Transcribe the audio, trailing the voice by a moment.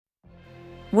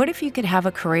What if you could have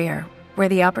a career where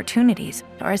the opportunities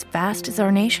are as vast as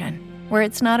our nation, where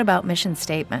it's not about mission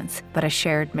statements, but a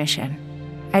shared mission?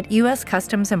 At U.S.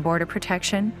 Customs and Border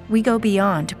Protection, we go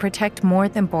beyond to protect more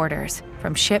than borders.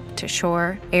 From ship to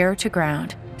shore, air to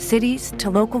ground, cities to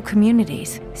local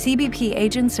communities, CBP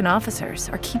agents and officers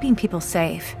are keeping people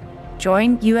safe.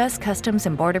 Join U.S. Customs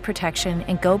and Border Protection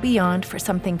and go beyond for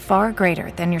something far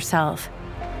greater than yourself.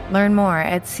 Learn more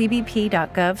at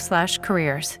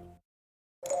cbp.gov/careers.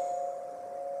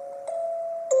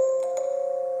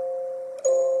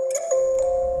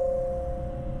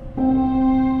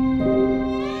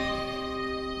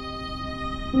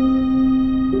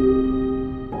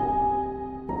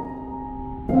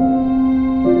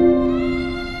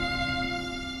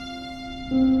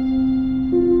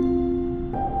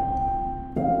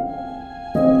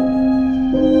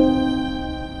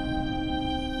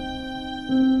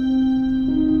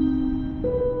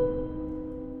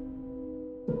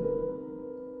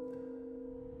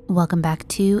 Welcome back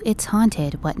to It's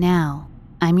Haunted, What Now?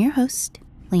 I'm your host,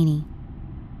 Lainey.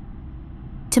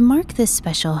 To mark this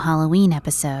special Halloween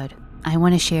episode, I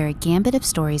want to share a gambit of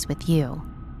stories with you.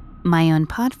 My own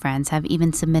pod friends have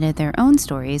even submitted their own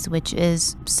stories, which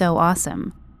is so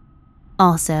awesome.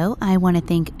 Also, I want to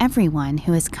thank everyone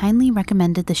who has kindly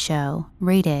recommended the show,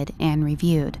 rated, and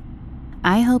reviewed.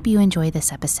 I hope you enjoy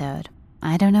this episode.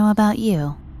 I don't know about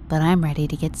you, but I'm ready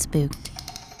to get spooked.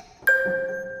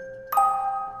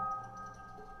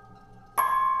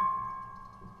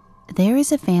 There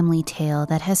is a family tale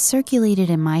that has circulated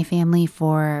in my family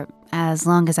for as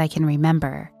long as I can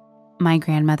remember. My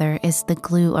grandmother is the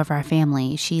glue of our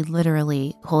family. She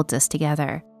literally holds us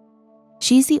together.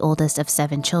 She's the oldest of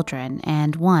 7 children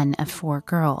and one of 4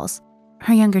 girls.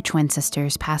 Her younger twin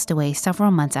sisters passed away several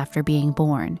months after being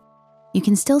born. You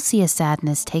can still see a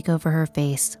sadness take over her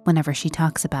face whenever she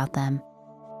talks about them.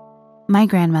 My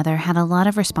grandmother had a lot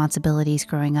of responsibilities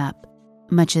growing up.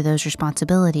 Much of those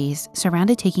responsibilities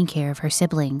surrounded taking care of her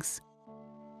siblings.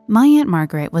 My Aunt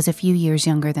Margaret was a few years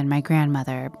younger than my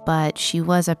grandmother, but she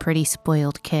was a pretty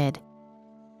spoiled kid.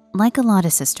 Like a lot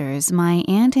of sisters, my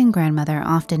aunt and grandmother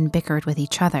often bickered with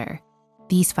each other.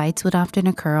 These fights would often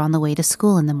occur on the way to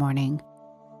school in the morning.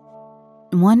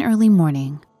 One early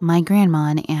morning, my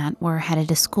grandma and aunt were headed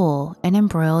to school and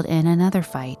embroiled in another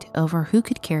fight over who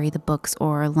could carry the books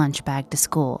or lunch bag to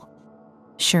school.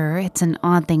 Sure, it's an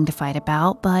odd thing to fight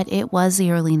about, but it was the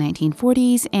early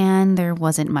 1940s and there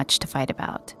wasn't much to fight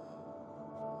about.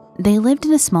 They lived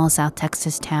in a small South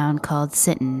Texas town called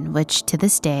Sinton, which to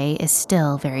this day is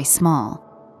still very small.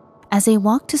 As they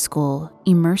walk to school,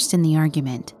 immersed in the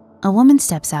argument, a woman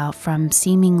steps out from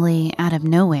seemingly out of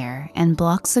nowhere and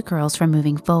blocks the girls from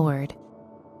moving forward.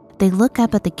 They look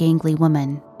up at the gangly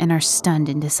woman and are stunned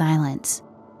into silence.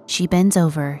 She bends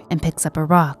over and picks up a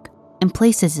rock and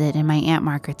places it in my Aunt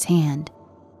Margaret's hand.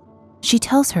 She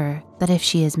tells her that if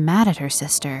she is mad at her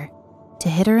sister, to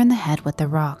hit her in the head with the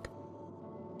rock.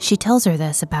 She tells her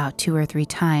this about 2 or 3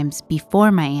 times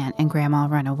before my aunt and grandma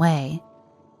run away.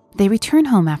 They return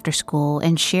home after school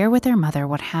and share with their mother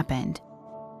what happened.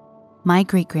 My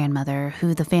great-grandmother,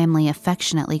 who the family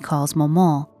affectionately calls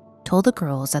Momo, told the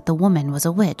girls that the woman was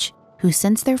a witch who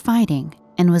sensed their fighting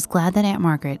and was glad that Aunt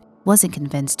Margaret wasn't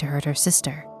convinced to hurt her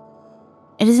sister.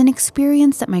 It is an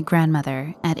experience that my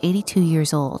grandmother, at 82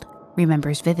 years old,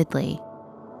 remembers vividly.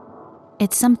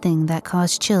 It's something that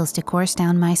caused chills to course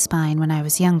down my spine when I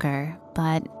was younger,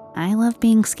 but I love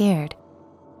being scared.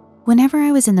 Whenever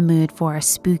I was in the mood for a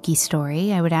spooky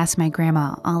story, I would ask my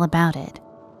grandma all about it.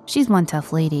 She's one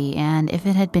tough lady, and if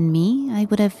it had been me, I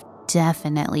would have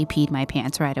definitely peed my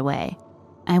pants right away.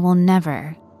 I will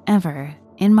never, ever,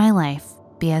 in my life,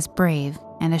 be as brave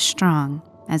and as strong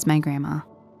as my grandma.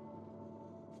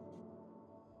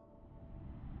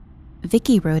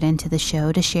 Vicky wrote into the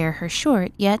show to share her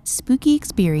short yet spooky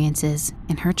experiences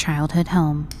in her childhood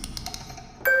home.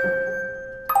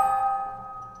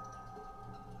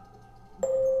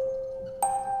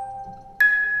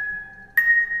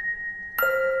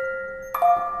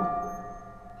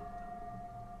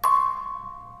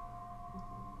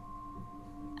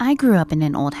 I grew up in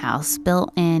an old house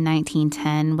built in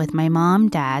 1910 with my mom,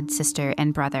 dad, sister,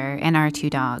 and brother, and our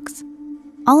 2 dogs.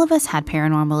 All of us had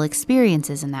paranormal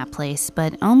experiences in that place,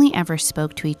 but only ever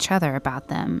spoke to each other about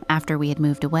them after we had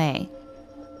moved away.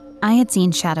 I had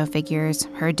seen shadow figures,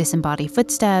 heard disembodied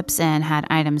footsteps, and had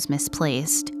items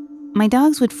misplaced. My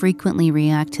dogs would frequently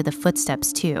react to the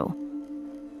footsteps too.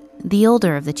 The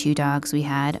older of the 2 dogs we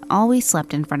had always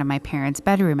slept in front of my parents'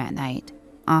 bedroom at night.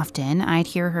 Often, I'd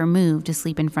hear her move to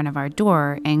sleep in front of our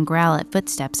door and growl at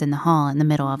footsteps in the hall in the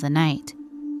middle of the night.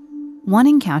 One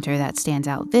encounter that stands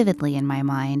out vividly in my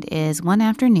mind is one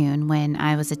afternoon when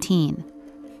I was a teen.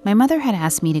 My mother had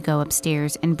asked me to go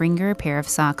upstairs and bring her a pair of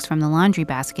socks from the laundry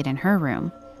basket in her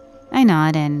room. I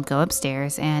nod and go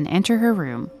upstairs and enter her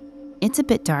room. It's a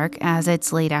bit dark as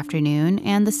it's late afternoon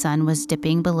and the sun was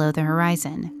dipping below the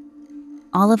horizon.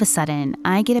 All of a sudden,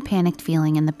 I get a panicked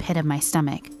feeling in the pit of my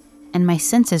stomach, and my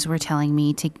senses were telling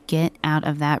me to get out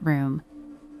of that room.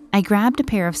 I grabbed a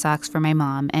pair of socks for my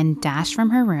mom and dashed from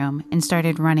her room and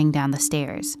started running down the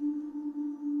stairs.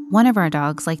 One of our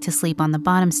dogs liked to sleep on the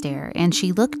bottom stair, and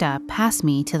she looked up past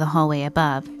me to the hallway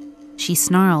above. She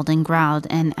snarled and growled,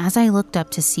 and as I looked up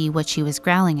to see what she was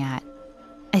growling at,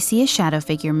 I see a shadow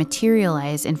figure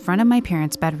materialize in front of my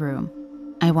parents' bedroom.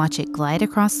 I watch it glide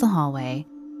across the hallway.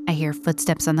 I hear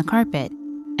footsteps on the carpet,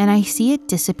 and I see it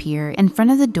disappear in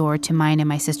front of the door to mine and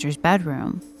my sister's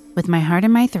bedroom. With my heart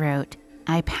in my throat,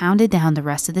 I pounded down the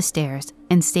rest of the stairs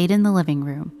and stayed in the living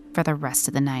room for the rest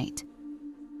of the night.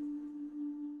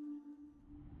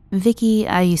 Vicky,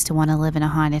 I used to want to live in a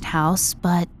haunted house,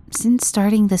 but since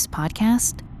starting this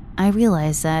podcast, I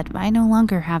realized that I no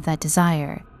longer have that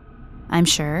desire. I'm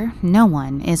sure no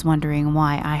one is wondering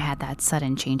why I had that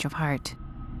sudden change of heart.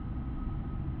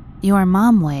 Your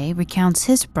Mom Way recounts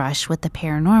his brush with the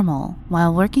paranormal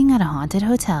while working at a haunted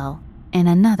hotel in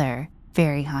another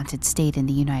very haunted state in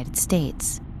the United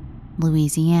States,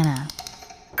 Louisiana.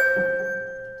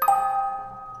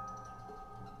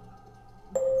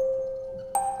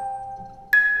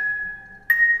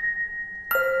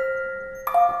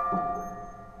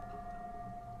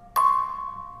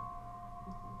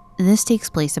 This takes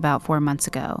place about 4 months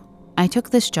ago. I took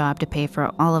this job to pay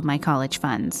for all of my college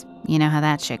funds. You know how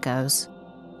that shit goes.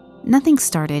 Nothing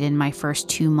started in my first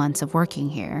 2 months of working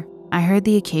here. I heard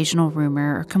the occasional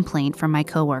rumor or complaint from my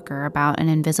coworker about an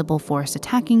invisible force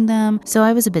attacking them, so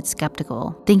I was a bit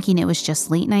skeptical, thinking it was just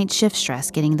late night shift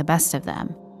stress getting the best of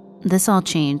them. This all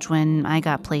changed when I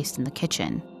got placed in the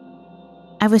kitchen.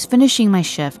 I was finishing my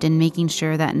shift and making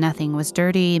sure that nothing was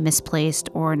dirty, misplaced,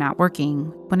 or not working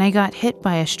when I got hit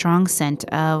by a strong scent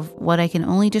of what I can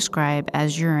only describe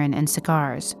as urine and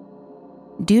cigars.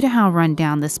 Due to how run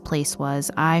down this place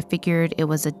was, I figured it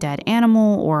was a dead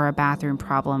animal or a bathroom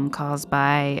problem caused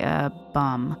by a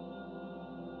bum.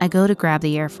 I go to grab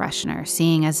the air freshener,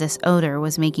 seeing as this odor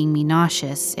was making me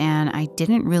nauseous, and I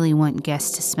didn't really want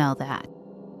guests to smell that.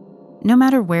 No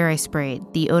matter where I sprayed,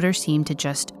 the odor seemed to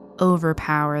just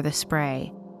overpower the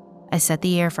spray. I set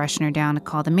the air freshener down to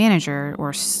call the manager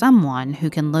or someone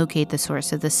who can locate the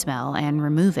source of the smell and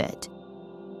remove it.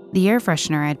 The air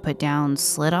freshener I'd put down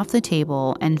slid off the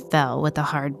table and fell with a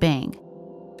hard bang.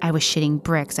 I was shitting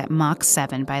bricks at Mach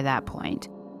 7 by that point.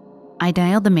 I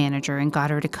dialed the manager and got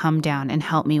her to come down and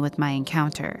help me with my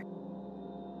encounter.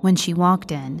 When she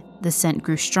walked in, the scent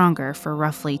grew stronger for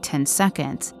roughly 10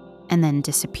 seconds and then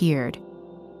disappeared.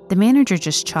 The manager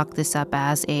just chalked this up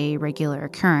as a regular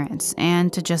occurrence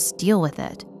and to just deal with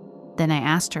it. Then I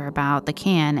asked her about the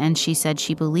can and she said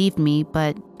she believed me,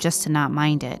 but just to not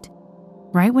mind it.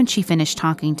 Right when she finished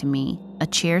talking to me, a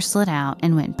chair slid out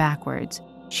and went backwards.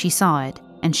 She saw it,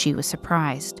 and she was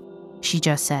surprised. She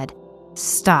just said,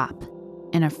 "Stop,"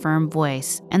 in a firm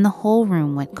voice, and the whole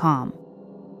room went calm.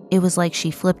 It was like she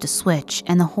flipped a switch,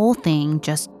 and the whole thing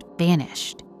just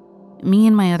vanished. Me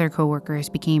and my other coworkers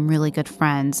became really good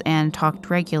friends and talked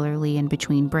regularly in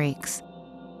between breaks.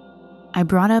 I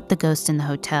brought up the ghost in the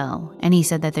hotel, and he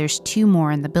said that there's 2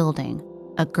 more in the building.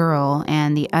 A girl,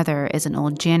 and the other is an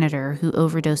old janitor who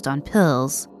overdosed on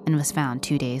pills and was found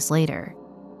 2 days later.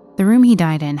 The room he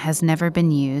died in has never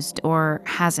been used, or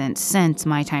hasn't since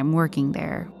my time working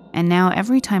there, and now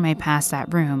every time I pass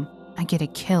that room, I get a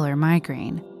killer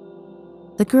migraine.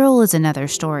 The girl is another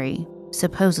story.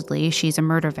 Supposedly, she's a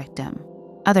murder victim.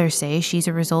 Others say she's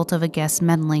a result of a guest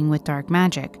meddling with dark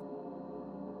magic.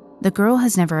 The girl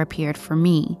has never appeared for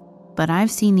me, but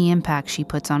I've seen the impact she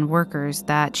puts on workers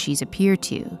that she's appeared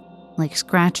to, like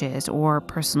scratches or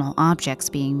personal objects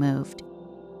being moved.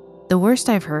 The worst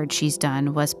I've heard she's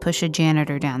done was push a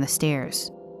janitor down the stairs.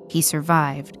 He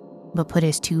survived, but put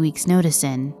his 2 weeks' notice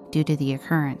in due to the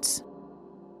occurrence.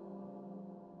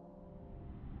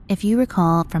 If you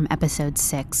recall from episode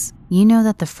 6, you know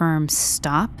that the firm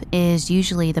stop is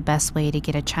usually the best way to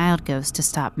get a child ghost to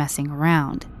stop messing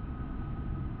around.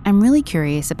 I'm really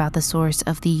curious about the source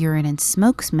of the urine and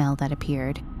smoke smell that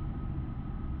appeared.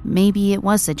 Maybe it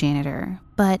was the janitor,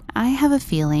 but I have a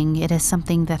feeling it is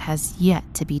something that has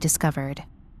yet to be discovered.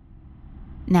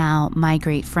 Now, my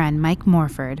great friend Mike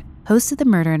Morford, host of the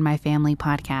Murder in My Family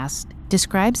podcast,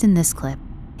 describes in this clip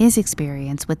his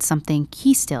experience with something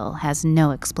he still has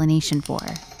no explanation for.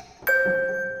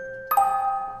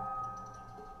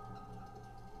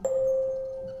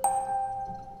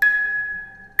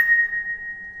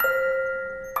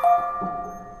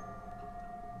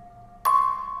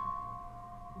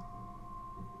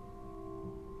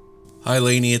 Hi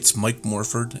Lainey, it's Mike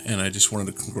Morford, and I just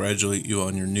wanted to congratulate you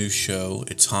on your new show,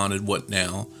 It's Haunted, What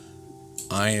Now?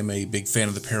 I am a big fan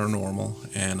of the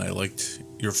paranormal, and I liked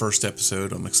your first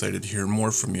episode. I'm excited to hear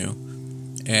more from you.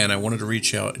 And I wanted to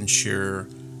reach out and share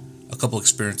a couple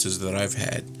experiences that I've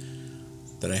had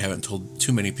that I haven't told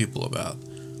too many people about.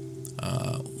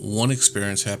 One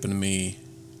experience happened to me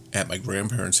at my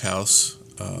grandparents' house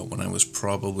when I was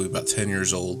probably about 10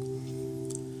 years old.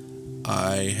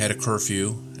 I had a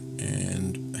curfew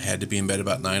and had to be in bed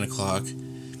about 9 o'clock,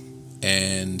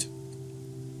 and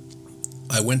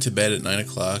I went to bed at 9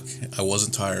 o'clock. I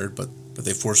wasn't tired, but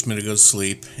they forced me to go to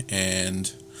sleep,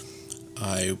 and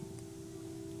I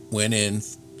went in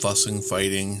fussing,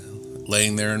 fighting,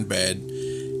 laying there in bed.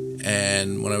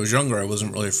 And when I was younger, I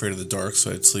wasn't really afraid of the dark,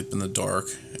 so I'd sleep in the dark,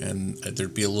 and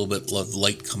there'd be a little bit of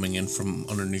light coming in from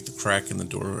underneath the crack in the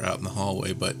door out in the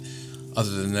hallway, but other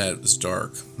than that, it was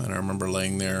dark. And I remember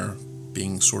laying there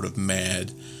being sort of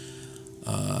mad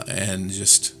and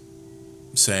just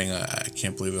saying, I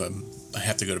can't believe I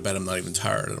have to go to bed. I'm not even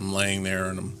tired. I'm laying there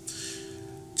and I'm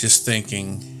just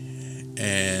thinking,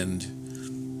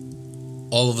 and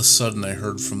all of a sudden I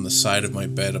heard from the side of my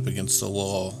bed up against the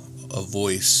wall a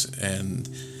voice, and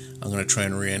I'm going to try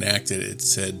and reenact it. It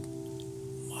said,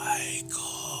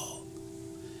 Michael.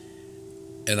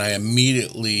 And I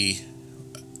immediately,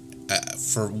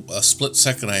 for a split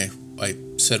second, I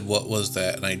said, what was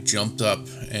that? And I jumped up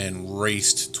and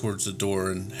raced towards the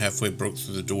door and halfway broke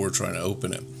through the door trying to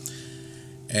open it.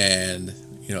 And,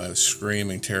 I was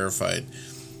screaming, terrified.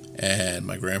 And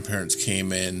my grandparents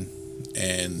came in,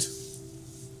 and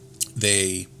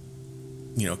they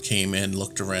came in,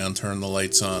 looked around, turned the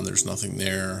lights on. There's nothing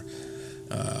there.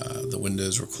 The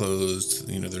windows were closed.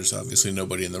 There's obviously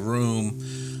nobody in the room.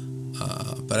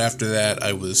 But after that,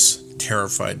 I was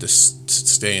terrified to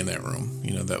stay in that room.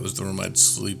 That was the room I'd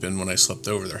sleep in when I slept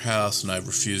over their house, and I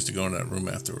refused to go in that room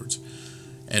afterwards.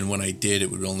 And when I did,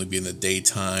 it would only be in the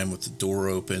daytime with the door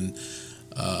open.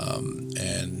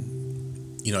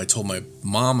 I told my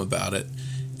mom about it,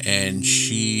 and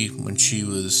when she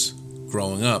was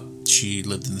growing up, she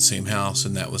lived in the same house,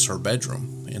 and that was her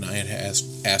bedroom. And I had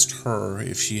asked her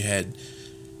if she had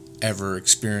ever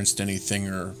experienced anything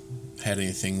or had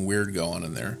anything weird go on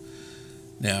in there.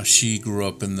 Now, she grew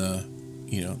up in the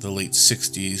late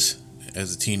 60s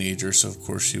as a teenager, so of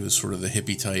course she was sort of the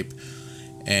hippie type.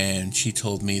 And she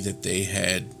told me that they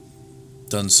had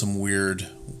done some weird,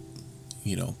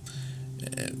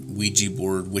 Ouija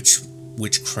board,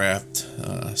 witchcraft,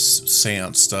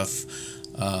 seance stuff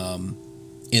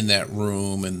in that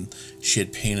room, and she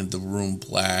had painted the room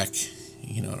black.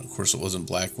 And of course it wasn't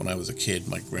black when I was a kid.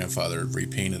 My grandfather had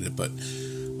repainted it, but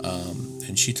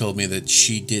and she told me that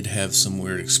she did have some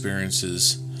weird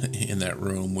experiences in that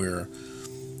room where,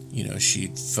 she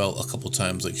felt a couple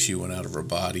times like she went out of her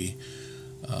body.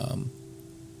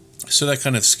 So that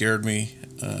kind of scared me.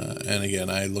 And again,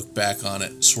 I look back on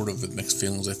it sort of with mixed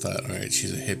feelings. I thought, all right,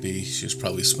 she's a hippie. She was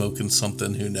probably smoking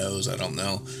something. Who knows? I don't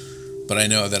know. But I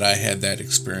know that I had that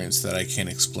experience that I can't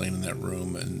explain in that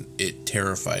room, and it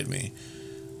terrified me.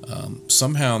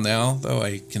 Somehow now, though,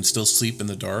 I can still sleep in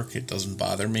the dark. It doesn't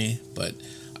bother me, but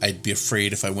I'd be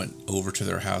afraid if I went over to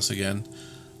their house again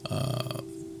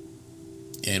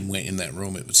and went in that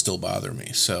room, it would still bother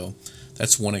me. So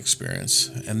that's one experience.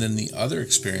 And then the other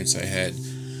experience I had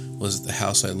was the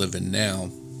house I live in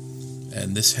now.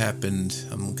 And this happened,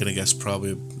 I'm going to guess,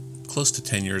 probably close to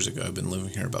 10 years ago. I've been living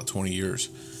here about 20 years.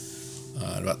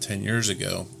 About 10 years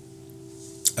ago,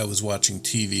 I was watching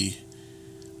TV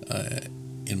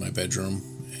in my bedroom,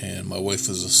 and my wife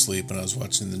was asleep, and I was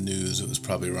watching the news. It was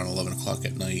probably around 11 o'clock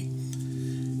at night,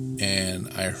 and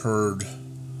I heard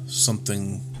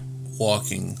something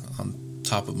walking on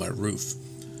top of my roof.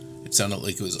 It sounded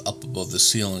like it was up above the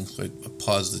ceiling, so I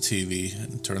paused the TV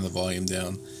and turned the volume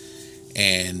down,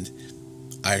 and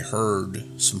I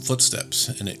heard some footsteps,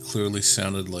 and it clearly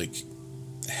sounded like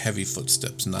heavy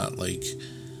footsteps, not like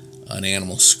an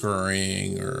animal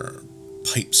scurrying or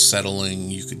pipes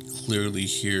settling. You could clearly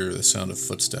hear the sound of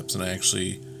footsteps, and I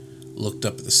actually looked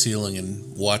up at the ceiling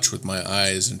and watched with my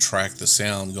eyes and tracked the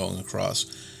sound going across.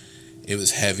 It was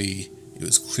heavy. It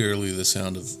was clearly the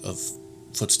sound of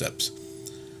footsteps.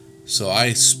 So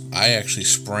I actually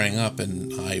sprang up,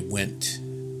 and I went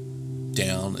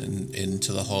down and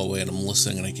into the hallway, and I'm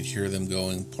listening, and I could hear them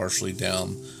going partially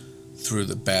down through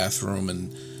the bathroom,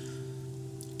 and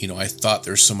I thought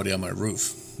there's somebody on my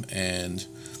roof. And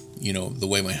the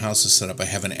way my house is set up, I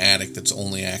have an attic that's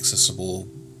only accessible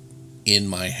in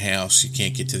my house. You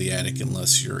can't get to the attic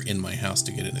unless you're in my house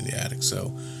to get into the attic.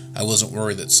 So I wasn't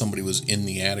worried that somebody was in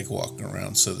the attic walking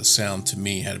around. So the sound to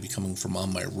me had to be coming from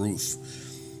on my roof.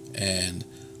 And,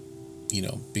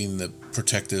 being the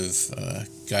protective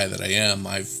guy that I am,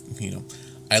 I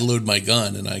load my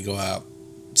gun and I go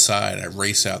outside. I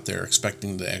race out there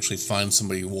expecting to actually find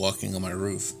somebody walking on my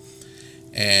roof.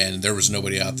 And there was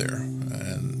nobody out there.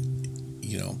 And,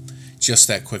 just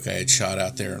that quick, I had shot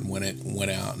out there and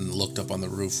went out and looked up on the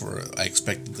roof where I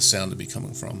expected the sound to be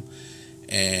coming from.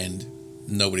 And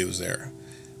nobody was there.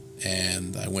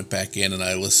 And I went back in and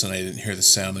I listened. I didn't hear the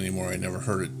sound anymore. I never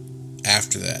heard it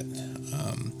after that.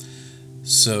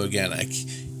 So again,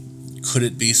 could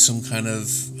it be some kind of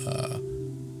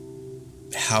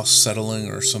house settling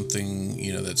or something,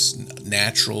 that's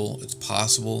natural? It's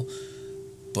possible,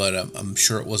 but I'm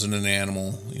sure it wasn't an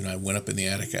animal. I went up in the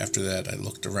attic after that. I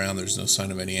looked around. There's no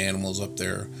sign of any animals up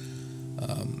there.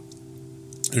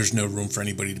 There's no room for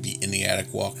anybody to be in the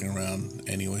attic walking around.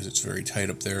 Anyways, it's very tight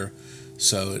up there.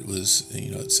 So it was,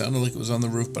 it sounded like it was on the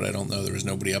roof, but I don't know. There was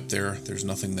nobody up there. There's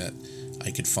nothing that I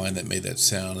could find that made that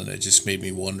sound, and it just made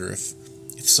me wonder if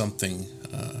something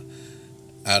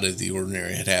out of the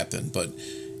ordinary had happened. But,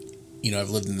 I've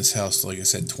lived in this house, like I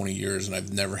said, 20 years, and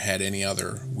I've never had any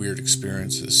other weird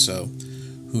experiences, so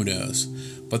who knows.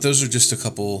 But those are just a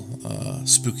couple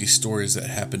spooky stories that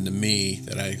happened to me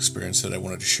that I experienced that I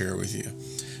wanted to share with you.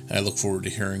 And I look forward to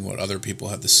hearing what other people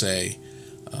have to say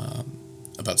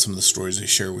about some of the stories they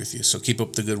share with you. So keep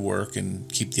up the good work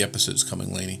and keep the episodes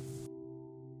coming, Lainey.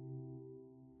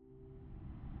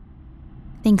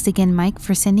 Thanks again, Mike,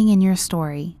 for sending in your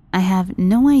story. I have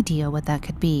no idea what that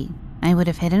could be. I would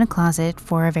have hid in a closet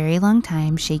for a very long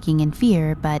time, shaking in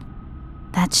fear, but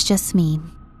that's just me.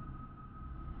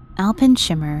 Alpin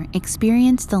Shimmer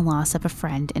experienced the loss of a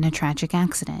friend in a tragic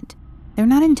accident. They're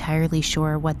not entirely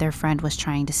sure what their friend was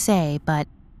trying to say, but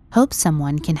hope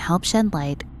someone can help shed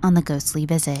light on the ghostly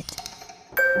visit.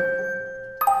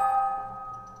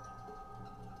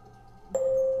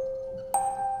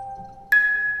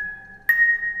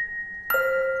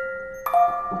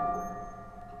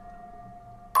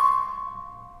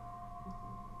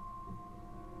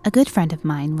 A good friend of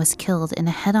mine was killed in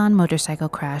a head-on motorcycle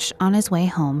crash on his way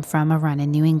home from a run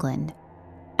in New England.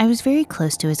 I was very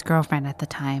close to his girlfriend at the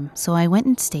time, so I went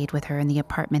and stayed with her in the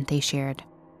apartment they shared.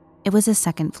 It was a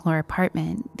second-floor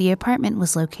apartment. The apartment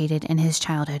was located in his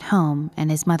childhood home, and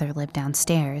his mother lived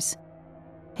downstairs.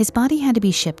 His body had to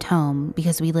be shipped home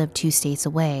because we lived 2 states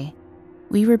away.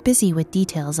 We were busy with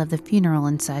details of the funeral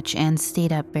and such and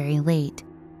stayed up very late.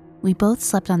 We both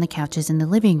slept on the couches in the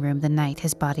living room the night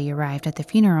his body arrived at the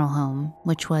funeral home,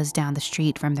 which was down the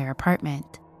street from their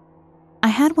apartment. I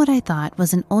had what I thought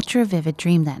was an ultra-vivid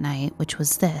dream that night, which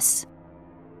was this.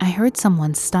 I heard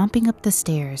someone stomping up the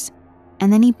stairs,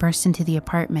 and then he burst into the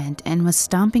apartment and was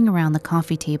stomping around the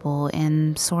coffee table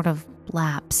in sort of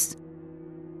laps.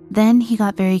 Then he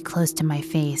got very close to my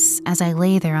face as I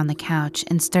lay there on the couch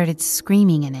and started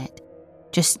screaming in it.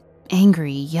 Just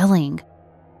angry, yelling.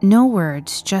 No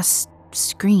words, just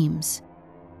screams.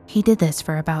 He did this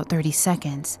for about 30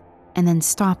 seconds and then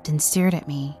stopped and stared at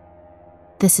me.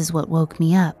 This is what woke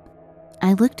me up.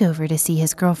 I looked over to see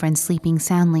his girlfriend sleeping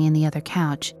soundly in the other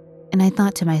couch, and I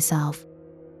thought to myself,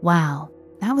 wow,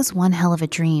 that was one hell of a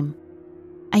dream.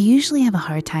 I usually have a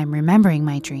hard time remembering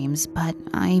my dreams, but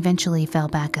I eventually fell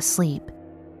back asleep.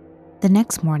 The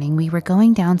next morning, we were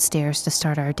going downstairs to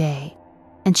start our day,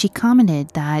 and she commented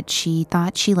that she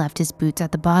thought she left his boots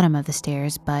at the bottom of the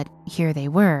stairs, but here they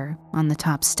were, on the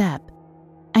top step.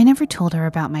 I never told her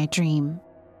about my dream.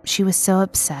 She was so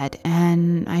upset,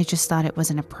 and I just thought it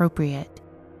wasn't appropriate.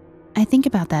 I think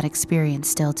about that experience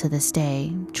still to this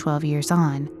day, 12 years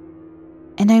on,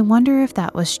 and I wonder if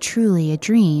that was truly a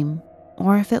dream,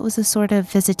 or if it was a sort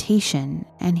of visitation,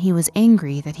 and he was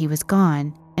angry that he was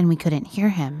gone, and we couldn't hear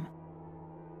him.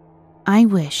 I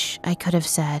wish I could have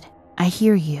said, I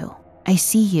hear you, I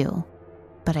see you,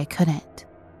 but I couldn't.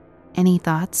 Any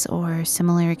thoughts or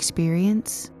similar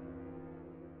experience?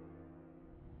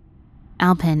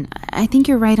 Alpin, I think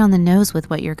you're right on the nose with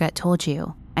what your gut told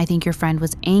you. I think your friend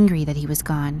was angry that he was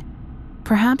gone.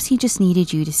 Perhaps he just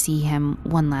needed you to see him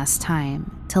one last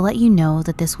time, to let you know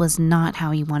that this was not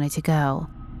how he wanted to go.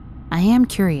 I am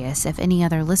curious if any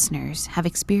other listeners have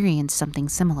experienced something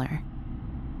similar.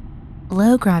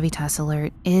 Low Gravitas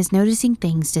Alert is noticing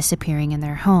things disappearing in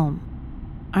their home.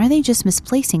 Are they just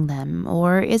misplacing them,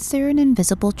 or is there an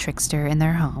invisible trickster in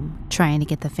their home trying to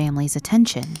get the family's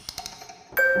attention?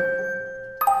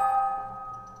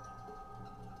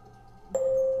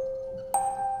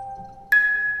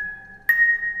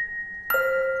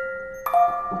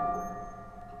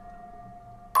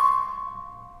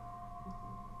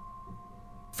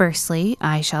 Firstly,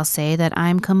 I shall say that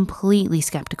I'm completely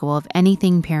skeptical of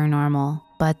anything paranormal,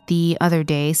 but the other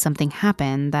day something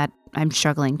happened that I'm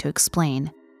struggling to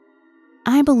explain.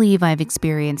 I believe I've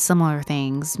experienced similar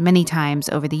things many times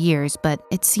over the years, but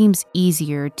it seems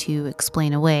easier to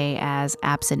explain away as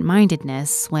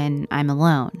absent-mindedness when I'm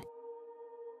alone.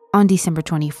 On December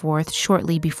 24th,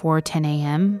 shortly before 10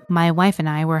 a.m., my wife and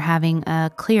I were having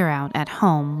a clear-out at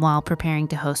home while preparing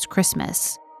to host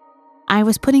Christmas. I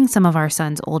was putting some of our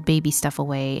son's old baby stuff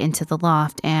away into the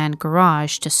loft and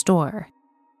garage to store.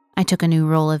 I took a new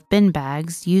roll of bin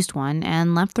bags, used one,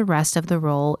 and left the rest of the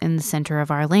roll in the center of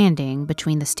our landing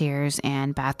between the stairs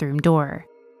and bathroom door.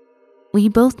 We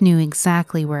both knew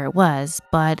exactly where it was,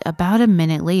 but about a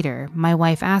minute later, my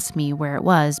wife asked me where it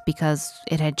was because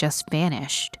it had just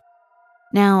vanished.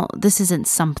 Now, this isn't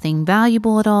something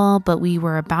valuable at all, but we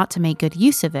were about to make good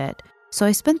use of it, so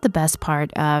I spent the best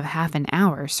part of half an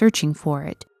hour searching for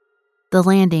it. The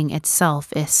landing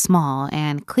itself is small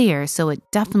and clear, so it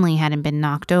definitely hadn't been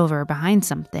knocked over behind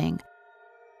something.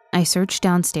 I searched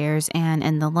downstairs and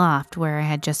in the loft where I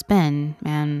had just been,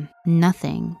 and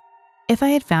nothing. If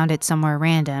I had found it somewhere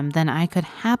random, then I could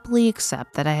happily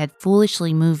accept that I had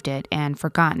foolishly moved it and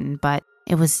forgotten, but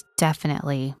it was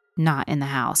definitely not in the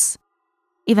house.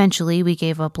 Eventually, we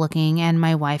gave up looking and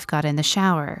my wife got in the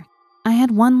shower. I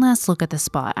had one last look at the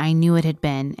spot I knew it had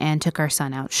been and took our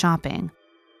son out shopping.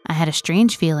 I had a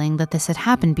strange feeling that this had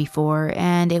happened before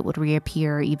and it would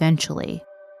reappear eventually.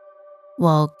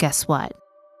 Well, guess what?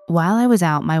 While I was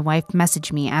out, my wife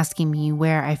messaged me asking me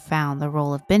where I found the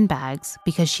roll of bin bags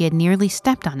because she had nearly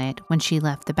stepped on it when she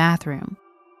left the bathroom.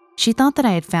 She thought that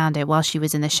I had found it while she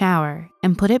was in the shower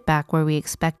and put it back where we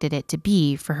expected it to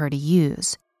be for her to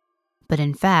use. But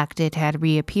in fact, it had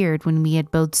reappeared when we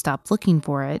had both stopped looking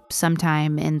for it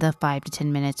sometime in the 5 to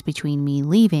 10 minutes between me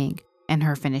leaving and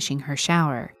her finishing her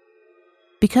shower.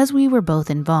 Because we were both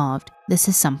involved, this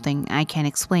is something I can't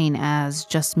explain as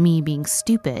just me being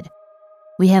stupid.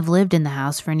 We have lived in the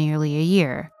house for nearly a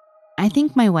year. I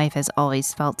think my wife has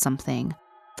always felt something,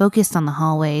 focused on the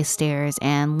hallway, stairs,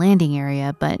 and landing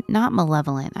area, but not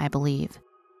malevolent, I believe.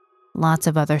 Lots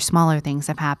of other smaller things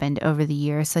have happened over the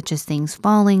years, such as things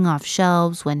falling off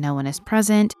shelves when no one is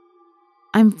present.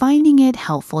 I'm finding it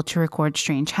helpful to record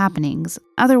strange happenings,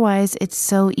 otherwise it's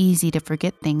so easy to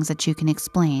forget things that you can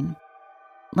explain.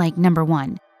 Like number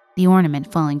 1, the ornament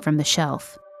falling from the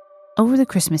shelf. Over the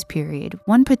Christmas period,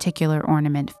 one particular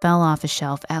ornament fell off a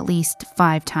shelf at least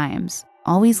 5 times,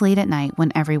 always late at night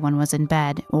when everyone was in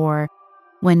bed or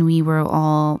when we were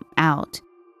all out.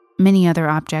 Many other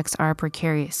objects are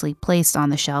precariously placed on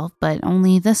the shelf, but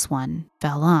only this one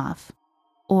fell off.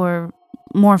 Or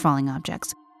more falling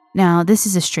objects. Now, this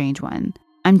is a strange one.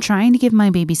 I'm trying to give my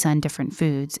baby son different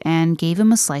foods and gave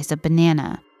him a slice of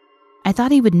banana. I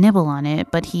thought he would nibble on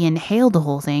it, but he inhaled the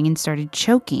whole thing and started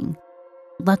choking.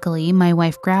 Luckily, my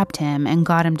wife grabbed him and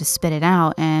got him to spit it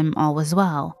out and all was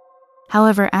well.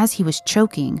 However, as he was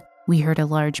choking, we heard a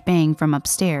large bang from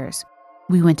upstairs.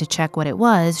 We went to check what it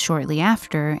was shortly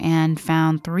after and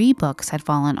found 3 books had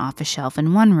fallen off a shelf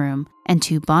in one room and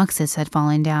 2 boxes had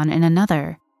fallen down in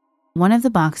another. One of the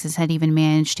boxes had even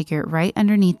managed to get right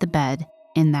underneath the bed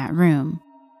in that room.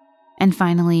 And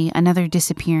finally, another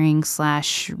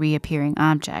disappearing/reappearing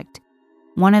object.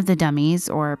 One of the dummies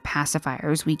or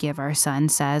pacifiers we give our son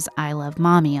says, "I love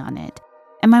mommy" on it,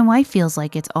 and my wife feels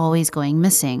like it's always going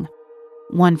missing.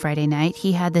 One Friday night,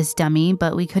 he had this dummy,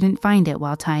 but we couldn't find it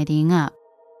while tidying up.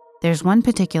 There's one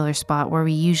particular spot where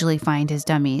we usually find his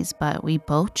dummies, but we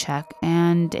both check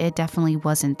and it definitely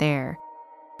wasn't there.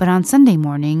 But on Sunday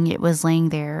morning, it was laying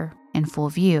there in full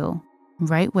view,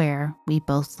 right where we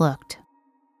both looked.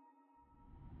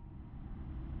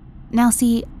 Now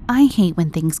see, I hate when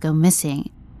things go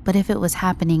missing, but if it was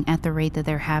happening at the rate that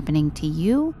they're happening to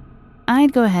you,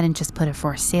 I'd go ahead and just put a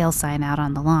for sale sign out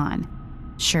on the lawn.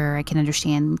 Sure, I can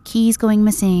understand keys going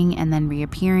missing and then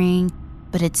reappearing,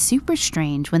 but it's super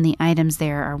strange when the items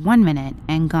there are 1 minute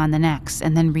and gone the next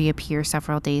and then reappear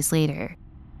several days later.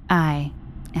 I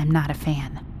am not a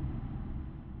fan.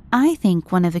 I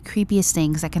think one of the creepiest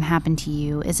things that can happen to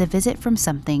you is a visit from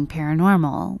something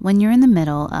paranormal when you're in the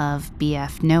middle of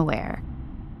BF nowhere.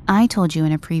 I told you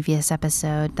in a previous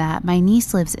episode that my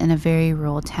niece lives in a very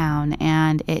rural town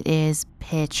and it is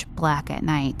pitch black at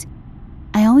night.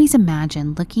 I always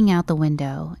imagine looking out the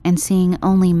window and seeing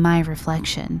only my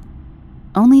reflection,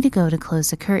 only to go to close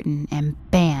the curtain and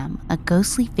bam, a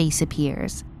ghostly face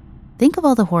appears. Think of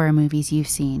all the horror movies you've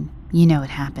seen. You know it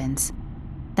happens.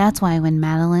 That's why when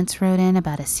Madeline wrote in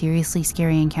about a seriously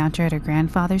scary encounter at her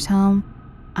grandfather's home,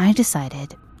 I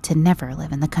decided to never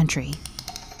live in the country.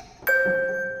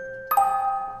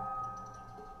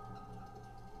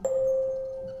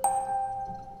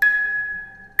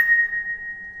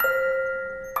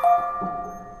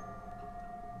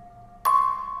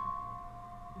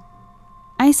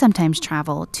 I sometimes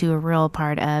travel to a rural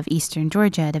part of eastern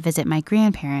Georgia to visit my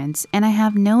grandparents, and I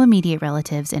have no immediate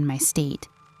relatives in my state.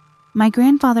 My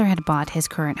grandfather had bought his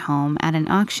current home at an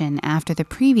auction after the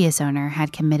previous owner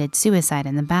had committed suicide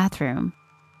in the bathroom.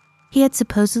 He had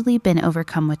supposedly been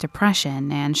overcome with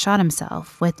depression and shot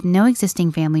himself, with no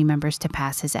existing family members to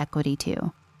pass his equity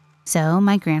to. So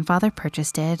my grandfather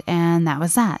purchased it, and that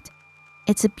was that.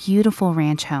 It's a beautiful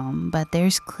ranch home, but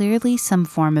there's clearly some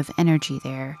form of energy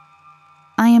there.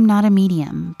 I am not a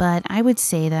medium, but I would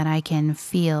say that I can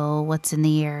feel what's in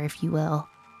the air, if you will.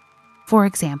 For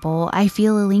example, I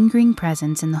feel a lingering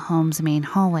presence in the home's main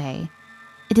hallway.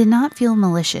 It did not feel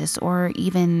malicious or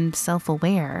even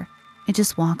self-aware. It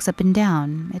just walks up and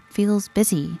down. It feels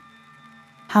busy.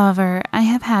 However, I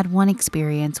have had one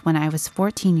experience when I was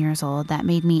 14 years old that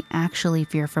made me actually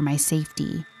fear for my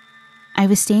safety. I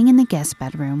was staying in the guest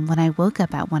bedroom when I woke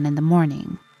up at 1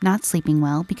 a.m, not sleeping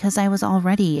well because I was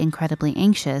already incredibly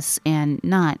anxious and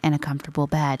not in a comfortable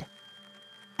bed.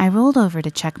 I rolled over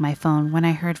to check my phone when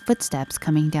I heard footsteps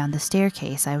coming down the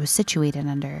staircase I was situated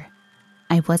under.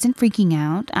 I wasn't freaking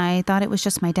out. I thought it was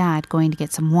just my dad going to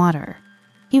get some water.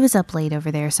 He was up late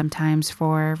over there sometimes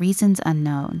for reasons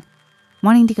unknown.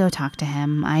 Wanting to go talk to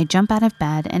him, I jump out of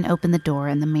bed and open the door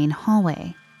in the main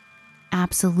hallway.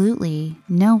 Absolutely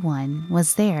no one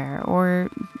was there or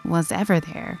was ever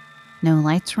there. No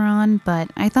lights were on, but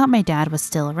I thought my dad was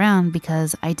still around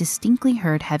because I distinctly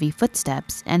heard heavy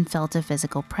footsteps and felt a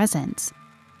physical presence.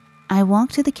 I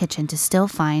walked to the kitchen to still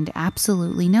find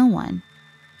absolutely no one.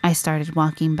 I started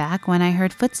walking back when I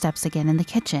heard footsteps again in the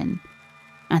kitchen.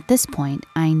 At this point,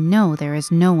 I know there is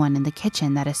no one in the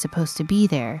kitchen that is supposed to be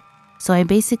there, so I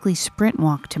basically sprint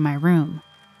walked to my room.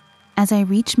 As I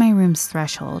reached my room's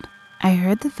threshold, I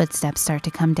heard the footsteps start to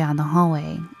come down the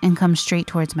hallway and come straight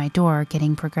towards my door,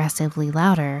 getting progressively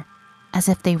louder, as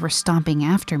if they were stomping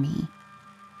after me.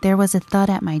 There was a thud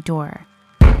at my door,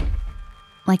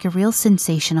 like a real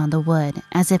sensation on the wood,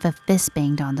 as if a fist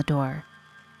banged on the door.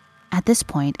 At this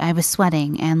point, I was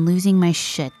sweating and losing my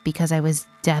shit because I was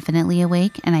definitely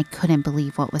awake and I couldn't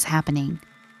believe what was happening.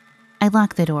 I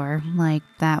locked the door, like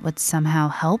that would somehow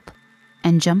help,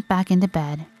 and jumped back into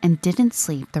bed and didn't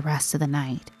sleep the rest of the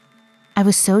night. I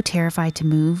was so terrified to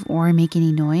move or make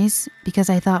any noise because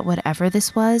I thought whatever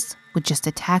this was would just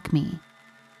attack me.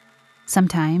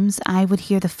 Sometimes I would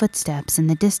hear the footsteps in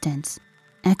the distance,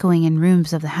 echoing in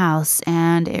rooms of the house,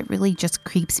 and it really just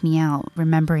creeps me out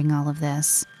remembering all of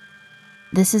this.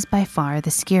 This is by far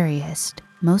the scariest,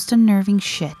 most unnerving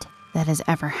shit that has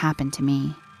ever happened to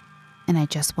me, and I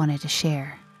just wanted to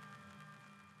share.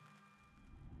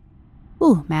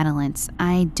 Ooh, Madeline's,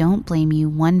 I don't blame you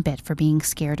one bit for being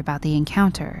scared about the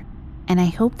encounter, and I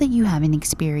hope that you haven't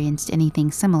experienced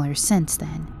anything similar since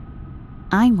then.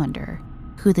 I wonder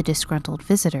who the disgruntled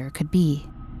visitor could be.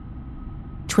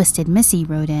 Twisted Missy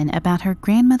wrote in about her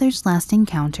grandmother's last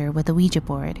encounter with a Ouija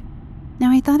board.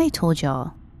 Now I thought I told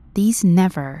y'all, these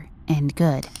never end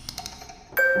good.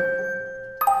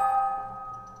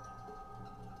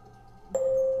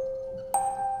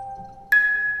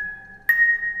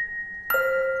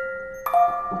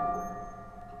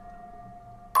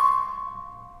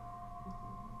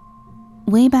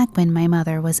 Way back when my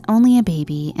mother was only a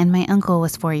baby and my uncle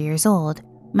was 4 years old,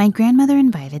 my grandmother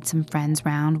invited some friends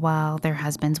round while their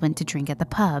husbands went to drink at the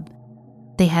pub.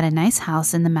 They had a nice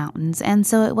house in the mountains, and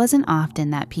so it wasn't often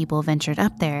that people ventured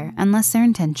up there unless their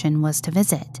intention was to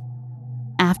visit.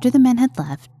 After the men had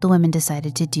left, the women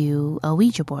decided to do a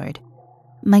Ouija board.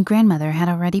 My grandmother had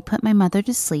already put my mother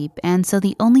to sleep, and so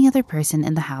the only other person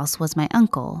in the house was my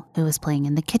uncle, who was playing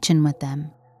in the kitchen with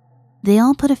them. They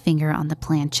all put a finger on the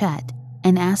planchette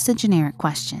and asked the generic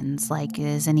questions like,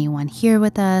 is anyone here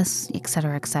with us,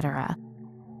 etc., etc.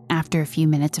 After a few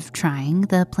minutes of trying,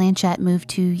 the planchette moved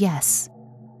to yes.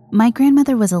 My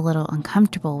grandmother was a little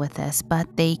uncomfortable with this,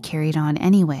 but they carried on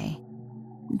anyway.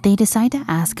 They decide to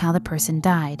ask how the person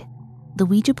died. The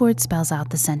Ouija board spells out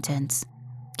the sentence,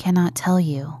 "Cannot tell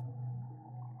you."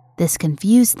 This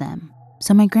confused them,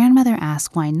 so my grandmother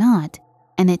asks why not,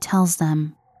 and it tells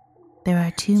them, "There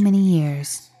are too many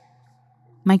years."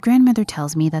 My grandmother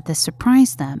tells me that this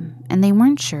surprised them, and they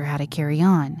weren't sure how to carry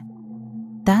on.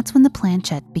 That's when the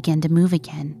planchette began to move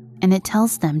again, and it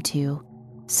tells them to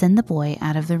send the boy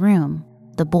out of the room,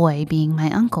 the boy being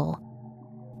my uncle.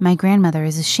 My grandmother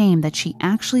is ashamed that she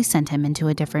actually sent him into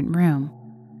a different room.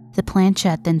 The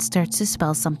planchette then starts to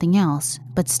spell something else,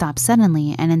 but stops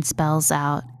suddenly and then spells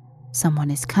out, "Someone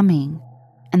is coming,"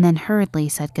 and then hurriedly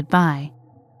said goodbye.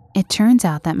 It turns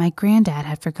out that my granddad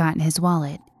had forgotten his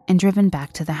wallet and driven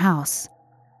back to the house.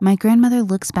 My grandmother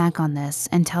looks back on this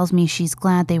and tells me she's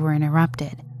glad they were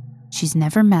interrupted. She's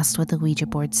never messed with the Ouija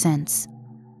board since.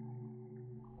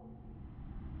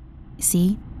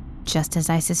 See? Just as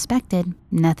I suspected,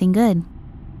 nothing good.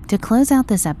 To close out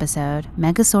this episode,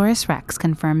 Megasaurus Rex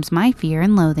confirms my fear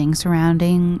and loathing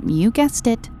surrounding, you guessed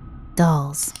it,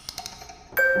 dolls.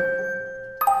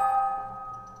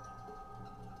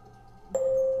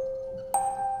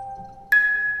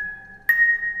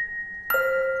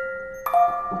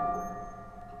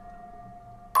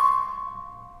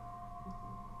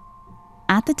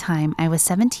 At the time, I was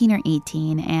 17 or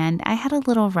 18, and I had a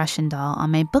little Russian doll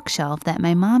on my bookshelf that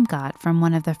my mom got from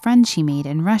one of the friends she made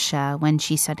in Russia when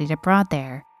she studied abroad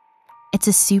there. It's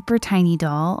a super tiny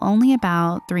doll, only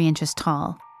about 3 inches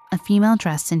tall, a female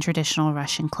dressed in traditional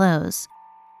Russian clothes.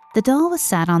 The doll was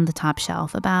sat on the top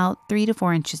shelf about 3 to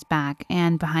 4 inches back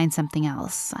and behind something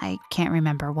else. I can't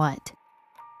remember what.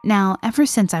 Now, ever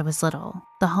since I was little,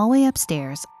 the hallway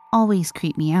upstairs always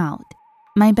creeped me out.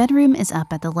 My bedroom is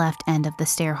up at the left end of the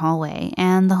stair hallway,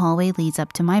 and the hallway leads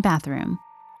up to my bathroom.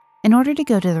 In order to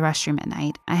go to the restroom at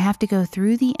night, I have to go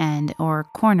through the end or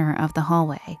corner of the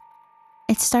hallway.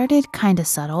 It started kinda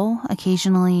subtle.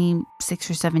 Occasionally,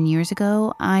 6 or 7 years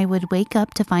ago, I would wake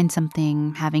up to find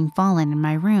something having fallen in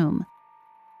my room.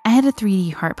 I had a 3D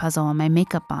heart puzzle on my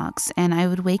makeup box, and I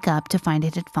would wake up to find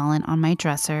it had fallen on my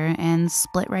dresser and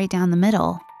split right down the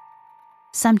middle.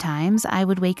 Sometimes I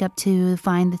would wake up to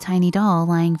find the tiny doll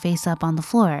lying face up on the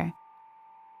floor.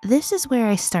 This is where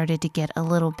I started to get a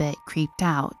little bit creeped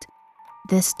out.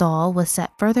 This doll was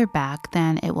set further back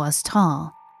than it was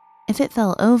tall. If it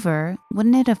fell over,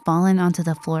 wouldn't it have fallen onto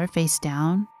the floor face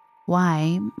down?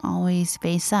 Why always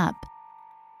face up?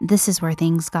 This is where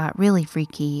things got really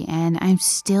freaky, and I'm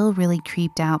still really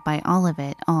creeped out by all of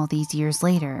it all these years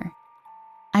later.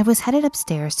 I was headed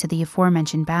upstairs to the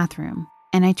aforementioned bathroom,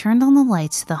 and I turned on the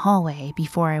lights to the hallway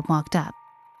before I walked up.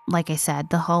 Like I said,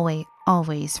 the hallway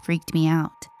always freaked me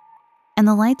out. And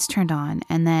the lights turned on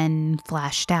and then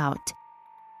flashed out.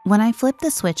 When I flipped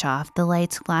the switch off, the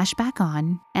lights flashed back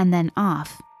on and then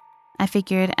off. I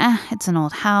figured, it's an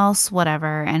old house,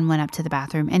 whatever, and went up to the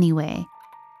bathroom anyway.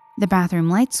 The bathroom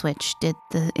light switch did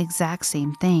the exact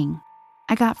same thing.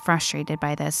 I got frustrated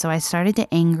by this, so I started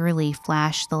to angrily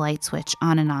flash the light switch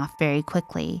on and off very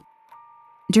quickly.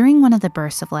 During one of the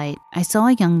bursts of light, I saw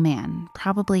a young man,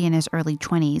 probably in his early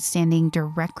 20s, standing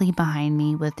directly behind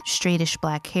me with straightish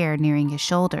black hair nearing his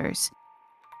shoulders.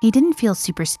 He didn't feel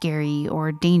super scary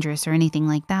or dangerous or anything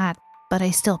like that, but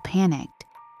I still panicked.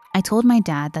 I told my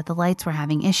dad that the lights were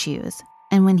having issues,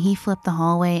 and when he flipped the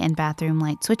hallway and bathroom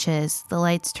light switches, the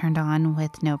lights turned on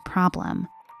with no problem.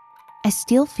 I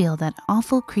still feel that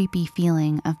awful creepy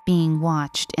feeling of being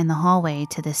watched in the hallway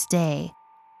to this day.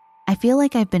 I feel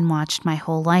like I've been watched my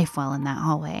whole life while in that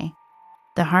hallway.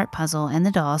 The heart puzzle and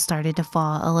the doll started to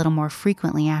fall a little more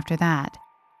frequently after that.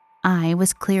 I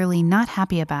was clearly not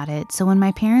happy about it, so when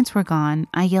my parents were gone,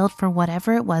 I yelled for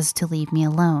whatever it was to leave me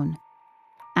alone.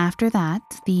 After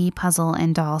that, the puzzle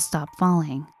and doll stopped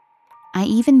falling. I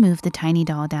even moved the tiny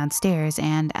doll downstairs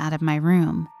and out of my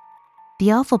room.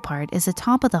 The awful part is the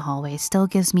top of the hallway still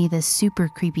gives me this super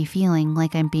creepy feeling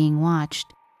like I'm being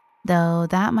watched. Though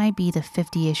that might be the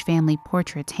 50-ish family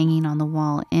portraits hanging on the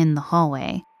wall in the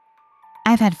hallway.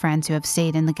 I've had friends who have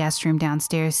stayed in the guest room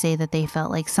downstairs say that they felt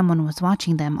like someone was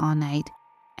watching them all night,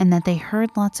 and that they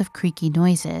heard lots of creaky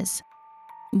noises.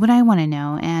 What I want to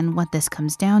know, and what this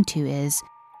comes down to is,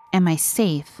 am I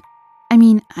safe? I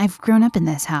mean, I've grown up in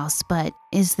this house, but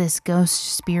is this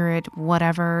ghost, spirit,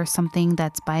 whatever, something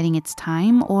that's biding its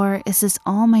time, or is this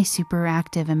all my super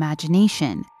active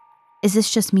imagination? Is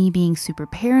this just me being super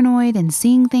paranoid and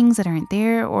seeing things that aren't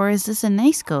there, or is this a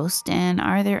nice ghost and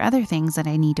are there other things that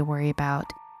I need to worry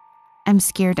about? I'm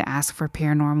scared to ask for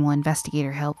paranormal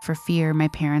investigator help for fear my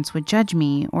parents would judge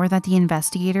me or that the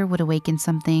investigator would awaken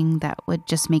something that would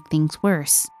just make things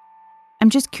worse. I'm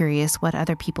just curious what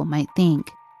other people might think.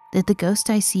 Did the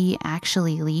ghost I see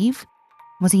actually leave?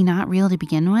 Was he not real to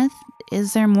begin with?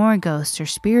 Is there more ghosts or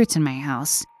spirits in my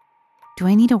house? Do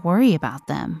I need to worry about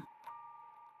them?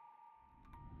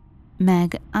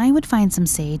 Meg, I would find some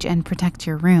sage and protect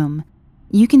your room.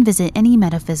 You can visit any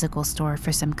metaphysical store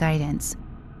for some guidance.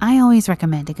 I always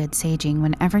recommend a good saging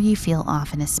whenever you feel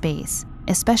off in a space,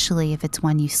 especially if it's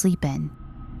one you sleep in.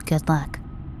 Good luck.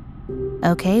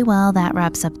 Okay, well, that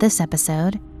wraps up this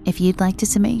episode. If you'd like to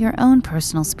submit your own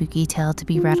personal spooky tale to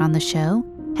be read on the show,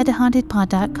 head to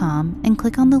hauntedpod.com and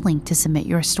click on the link to submit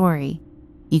your story.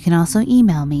 You can also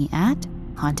email me at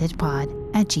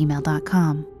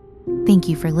hauntedpod@gmail.com. Thank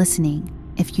you for listening.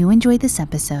 If you enjoyed this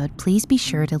episode, please be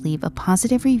sure to leave a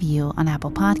positive review on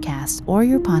Apple Podcasts or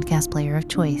your podcast player of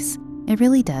choice. It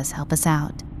really does help us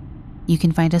out. You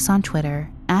can find us on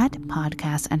Twitter at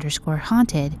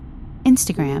podcast_haunted,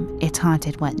 Instagram, it's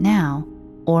Haunted What Now,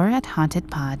 or at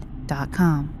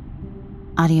hauntedpod.com.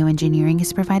 Audio engineering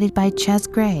is provided by Ches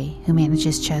Gray, who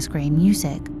manages Ches Gray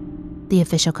Music. The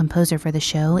official composer for the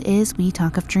show is We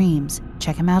Talk of Dreams.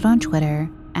 Check him out on Twitter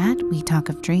at We Talk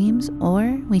of Dreams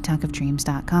or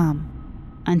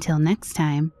wetalkofdreams.com. Until next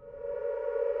time.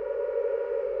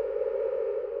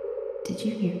 Did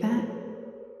you hear that?